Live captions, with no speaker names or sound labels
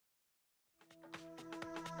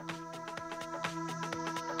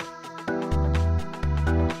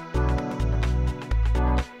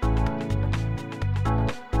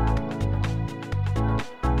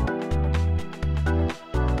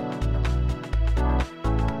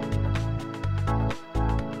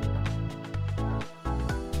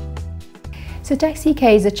So Ataxia UK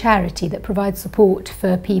is a charity that provides support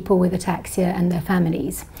for people with ataxia and their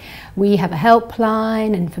families. We have a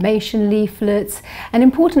helpline, information leaflets, and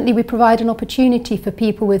importantly we provide an opportunity for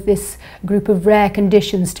people with this group of rare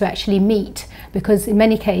conditions to actually meet, because in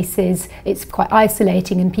many cases it's quite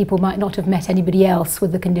isolating and people might not have met anybody else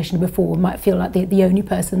with the condition before, might feel like they're the only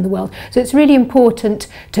person in the world. So it's really important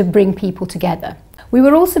to bring people together. We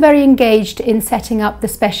were also very engaged in setting up the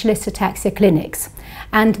Specialist Ataxia Clinics,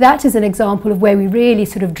 and that is an example of where we really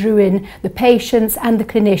sort of drew in the patients and the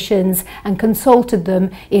clinicians and consulted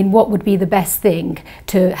them in what would be the best thing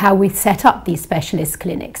to how we set up these specialist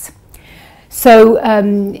clinics. So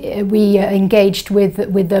we engaged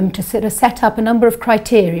with them to sort of set up a number of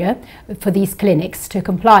criteria for these clinics to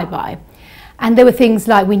comply by. And there were things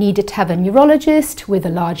like we needed to have a neurologist with a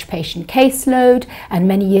large patient caseload and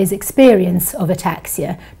many years' experience of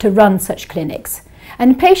ataxia to run such clinics.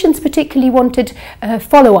 And patients particularly wanted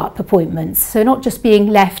follow-up appointments, so not just being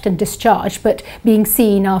left and discharged, but being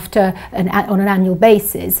seen on an annual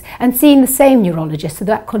basis and seeing the same neurologist, so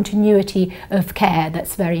that continuity of care,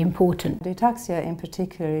 that's very important. The ataxia in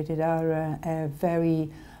particular, they are a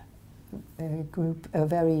very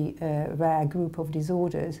rare group of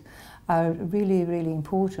disorders, are really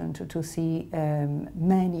important to see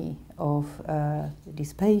many of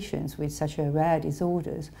these patients with such a rare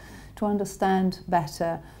disorders, to understand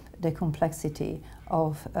better the complexity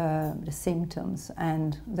of the symptoms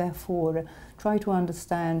and therefore try to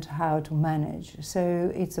understand how to manage.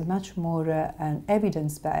 So it's a much more an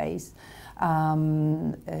evidence-based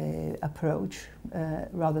approach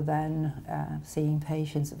rather than seeing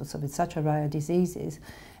patients with such a rare diseases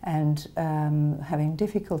and having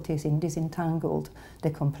difficulties in disentangled the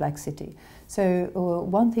complexity. So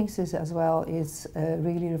one thing is as well is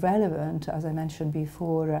really relevant, as I mentioned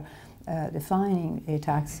before, defining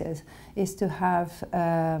ataxias, is to have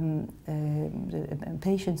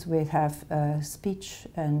patients have speech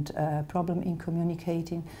and problem in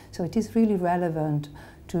communicating. So it is really relevant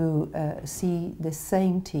to see the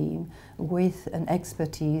same team with an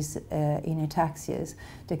expertise in ataxias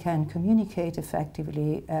that can communicate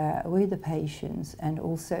effectively with the patients, and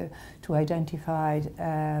also to identify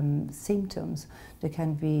symptoms that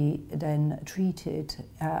can be then treated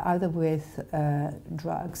either with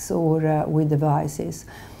drugs or with devices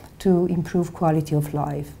to improve quality of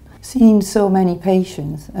life. Seeing so many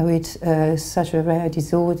patients with such a rare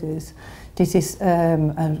disorders, this is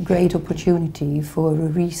a great opportunity for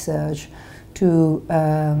research to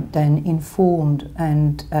then inform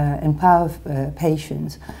and empower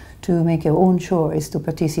patients to make their own choice to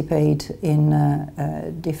participate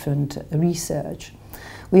in different research.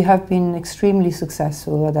 We have been extremely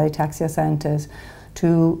successful at the Ataxia centers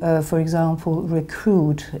to, for example,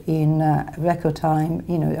 recruit in record time,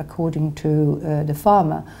 according to the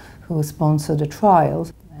pharma who sponsored the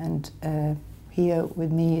trials. And here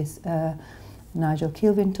with me is Nigel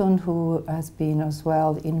Kilvington, who has been as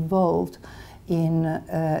well involved in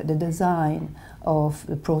the design of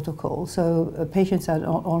the protocol. So patients are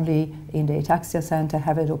not only in the Ataxia Centre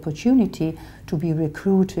have an opportunity to be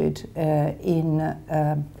recruited in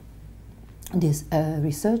this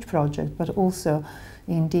research project, but also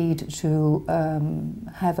indeed to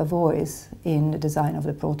have a voice in the design of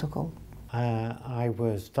the protocol. I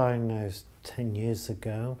was diagnosed 10 years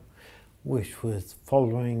ago, which was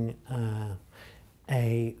following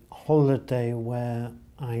a holiday where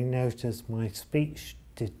I noticed my speech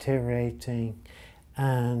deteriorating,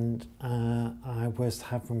 and I was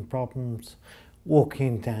having problems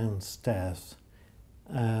walking downstairs.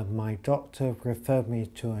 My doctor referred me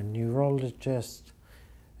to a neurologist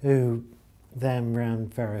who then ran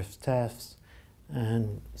various tests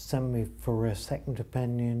and sent me for a second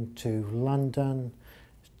opinion to London,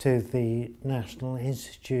 to the National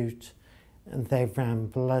Institute, and they ran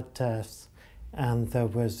blood tests and there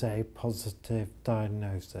was a positive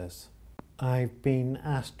diagnosis. I've been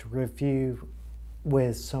asked to review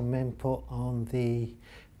with some input on the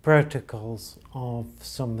protocols of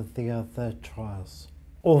some of the other trials.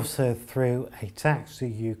 Also through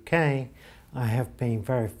Ataxia UK, I have been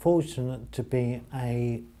very fortunate to be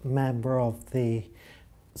a member of the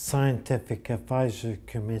Scientific Advisory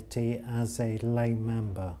Committee as a lay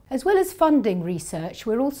member. As well as funding research,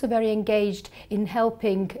 we're also very engaged in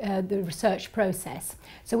helping the research process.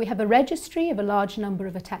 So we have a registry of a large number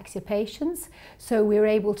of ataxia patients, so we're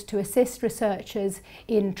able to assist researchers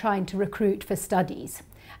in trying to recruit for studies.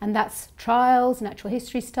 And that's trials, natural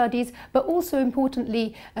history studies, but also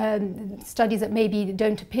importantly studies that maybe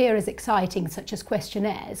don't appear as exciting, such as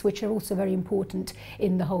questionnaires, which are also very important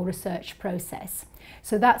in the whole research process.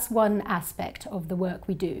 So that's one aspect of the work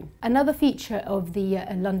we do. Another feature of the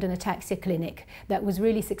London Ataxia Clinic that was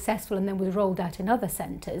really successful and then was rolled out in other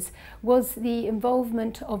centres was the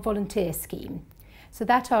involvement of volunteer scheme. So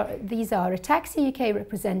these are Ataxia UK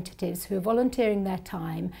representatives who are volunteering their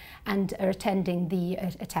time and are attending the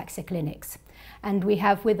Ataxia clinics. And we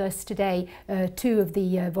have with us today two of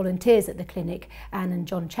the volunteers at the clinic, Anne and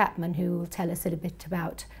John Chapman, who will tell us a little bit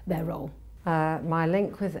about their role. My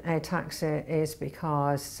link with ataxia is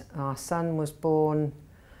because our son was born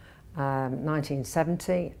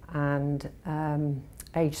 1970, and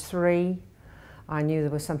age 3 I knew there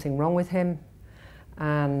was something wrong with him,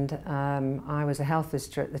 and I was a health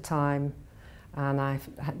visitor at the time, and I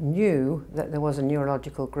knew that there was a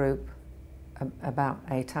neurological group about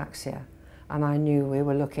ataxia, and I knew we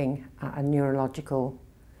were looking at a neurological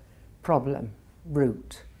problem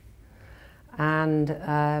root. And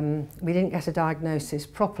we didn't get a diagnosis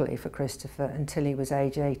properly for Christopher until he was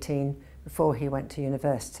age 18, before he went to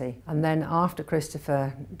university. And then after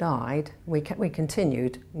Christopher died, we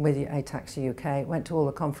continued with Ataxia UK, went to all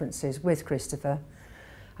the conferences with Christopher.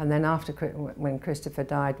 And then when Christopher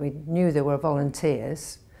died, we knew there were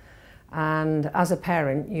volunteers. And as a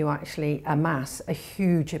parent, you actually amass a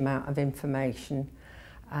huge amount of information.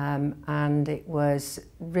 And it was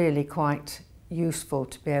really quite useful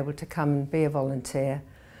to be able to come and be a volunteer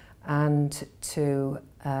and to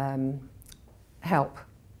help.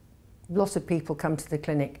 Lots of people come to the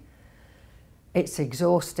clinic. It's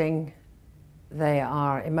exhausting. They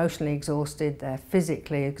are emotionally exhausted, they're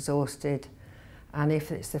physically exhausted, and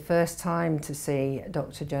if it's the first time to see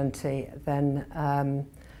Dr. Junti, then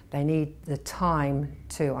they need the time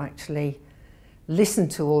to actually listen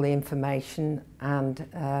to all the information and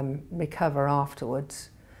recover afterwards.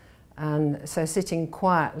 And so sitting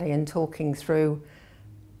quietly and talking through,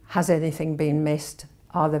 has anything been missed?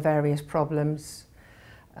 Are there various problems?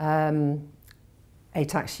 Ataxia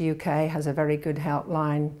UK has a very good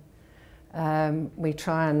helpline. We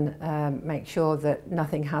try and make sure that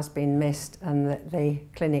nothing has been missed and that the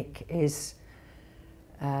clinic is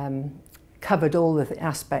covered all the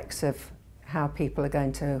aspects of how people are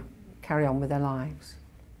going to carry on with their lives.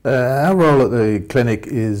 Our role at the clinic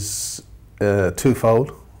is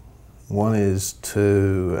twofold. One is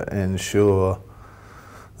to ensure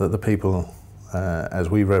that the people, as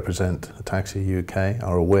we represent Ataxia UK,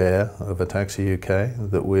 are aware of Ataxia UK,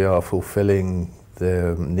 that we are fulfilling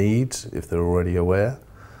their needs if they're already aware,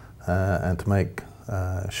 and to make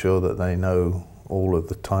sure that they know all of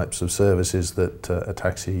the types of services that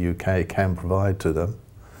Ataxia UK can provide to them.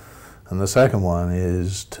 And the second one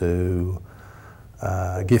is to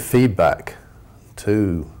give feedback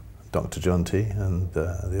to Dr. Junti and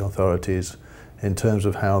the authorities in terms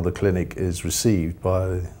of how the clinic is received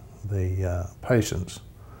by the patients.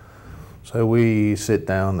 So we sit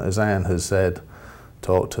down, as Anne has said,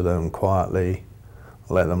 talk to them quietly,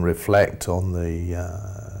 let them reflect on the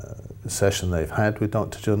session they've had with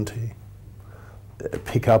Dr. Junti,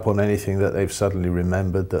 pick up on anything that they've suddenly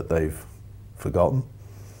remembered that they've forgotten,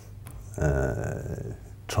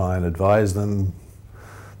 try and advise them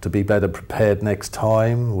to be better prepared next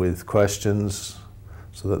time with questions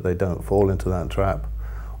so that they don't fall into that trap,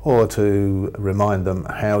 or to remind them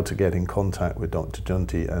how to get in contact with Dr.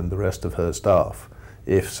 Junti and the rest of her staff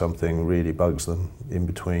if something really bugs them in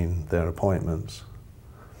between their appointments.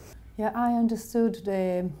 Yeah, I understood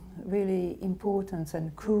the really important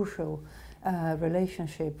and crucial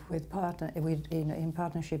relationship with working in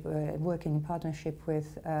partnership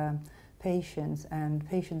with patients and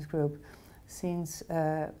patients group since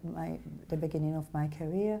the beginning of my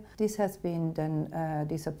career. This has been then,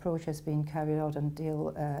 this approach has been carried out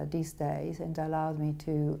until these days and allowed me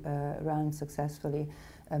to run successfully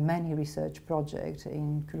many research projects,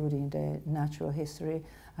 including the natural history,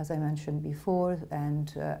 as I mentioned before,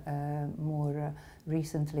 and more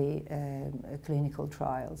recently clinical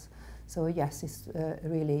trials. So yes, it's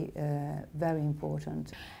really very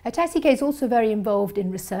important. Ataxia UK is also very involved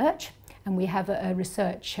in research, and we have a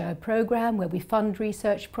research programme where we fund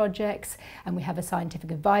research projects, and we have a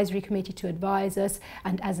scientific advisory committee to advise us,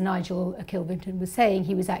 and as Nigel Kilvington was saying,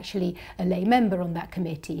 he was actually a lay member on that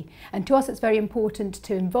committee. And to us it's very important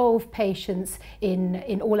to involve patients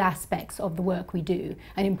in all aspects of the work we do,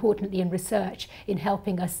 and importantly in research, in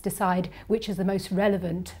helping us decide which is the most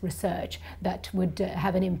relevant research that would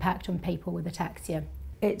have an impact on people with ataxia.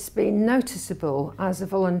 It's been noticeable as a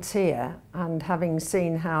volunteer, and having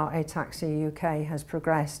seen how Ataxia UK has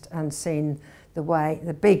progressed and seen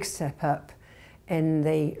the big step up in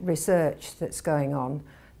the research that's going on,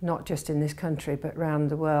 not just in this country but around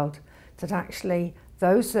the world, that actually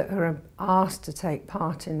those that are asked to take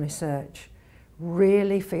part in research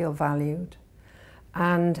really feel valued,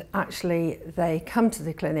 and actually they come to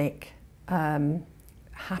the clinic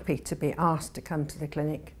happy to be asked to come to the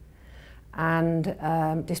clinic, and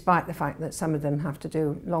despite the fact that some of them have to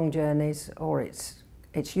do long journeys, or it's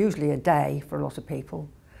usually a day for a lot of people,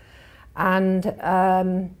 and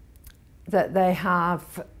that they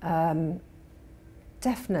have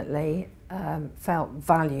definitely felt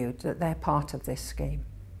valued, that they're part of this scheme.